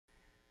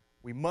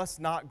we must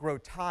not grow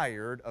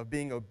tired of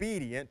being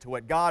obedient to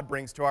what God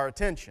brings to our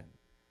attention.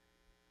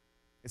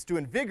 It's to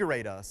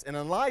invigorate us and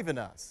enliven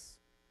us,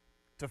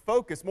 to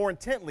focus more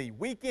intently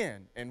week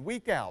in and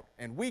week out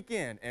and week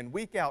in and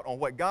week out on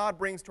what God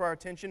brings to our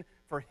attention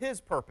for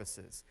His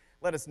purposes.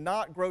 Let us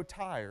not grow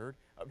tired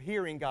of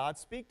hearing God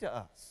speak to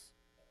us.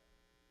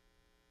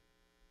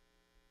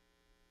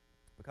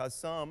 Because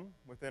some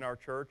within our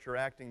church are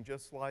acting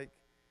just like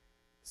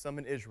some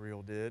in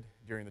Israel did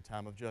during the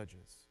time of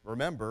Judges.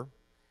 Remember,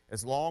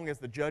 as long as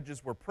the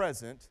judges were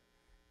present,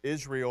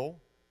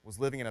 Israel was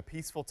living in a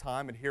peaceful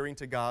time, adhering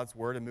to God's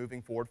word and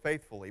moving forward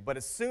faithfully. But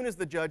as soon as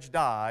the judge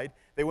died,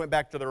 they went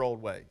back to their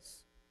old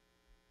ways.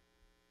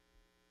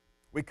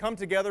 We come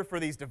together for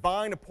these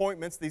divine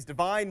appointments, these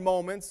divine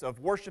moments of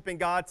worshiping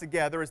God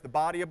together as the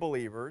body of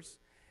believers.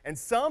 And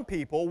some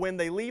people, when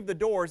they leave the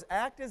doors,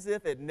 act as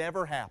if it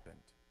never happened.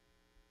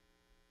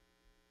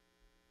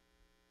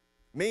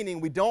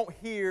 Meaning we don't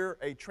hear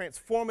a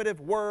transformative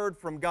word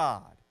from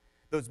God.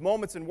 Those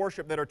moments in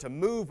worship that are to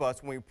move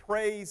us when we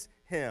praise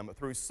Him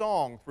through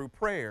song, through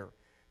prayer,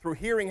 through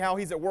hearing how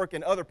He's at work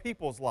in other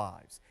people's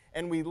lives.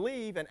 And we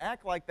leave and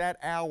act like that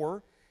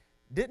hour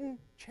didn't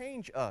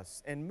change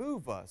us and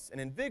move us and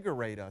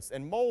invigorate us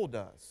and mold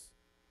us.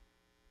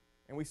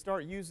 And we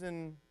start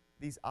using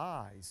these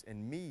I's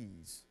and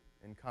me's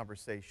in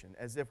conversation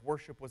as if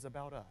worship was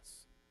about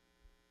us.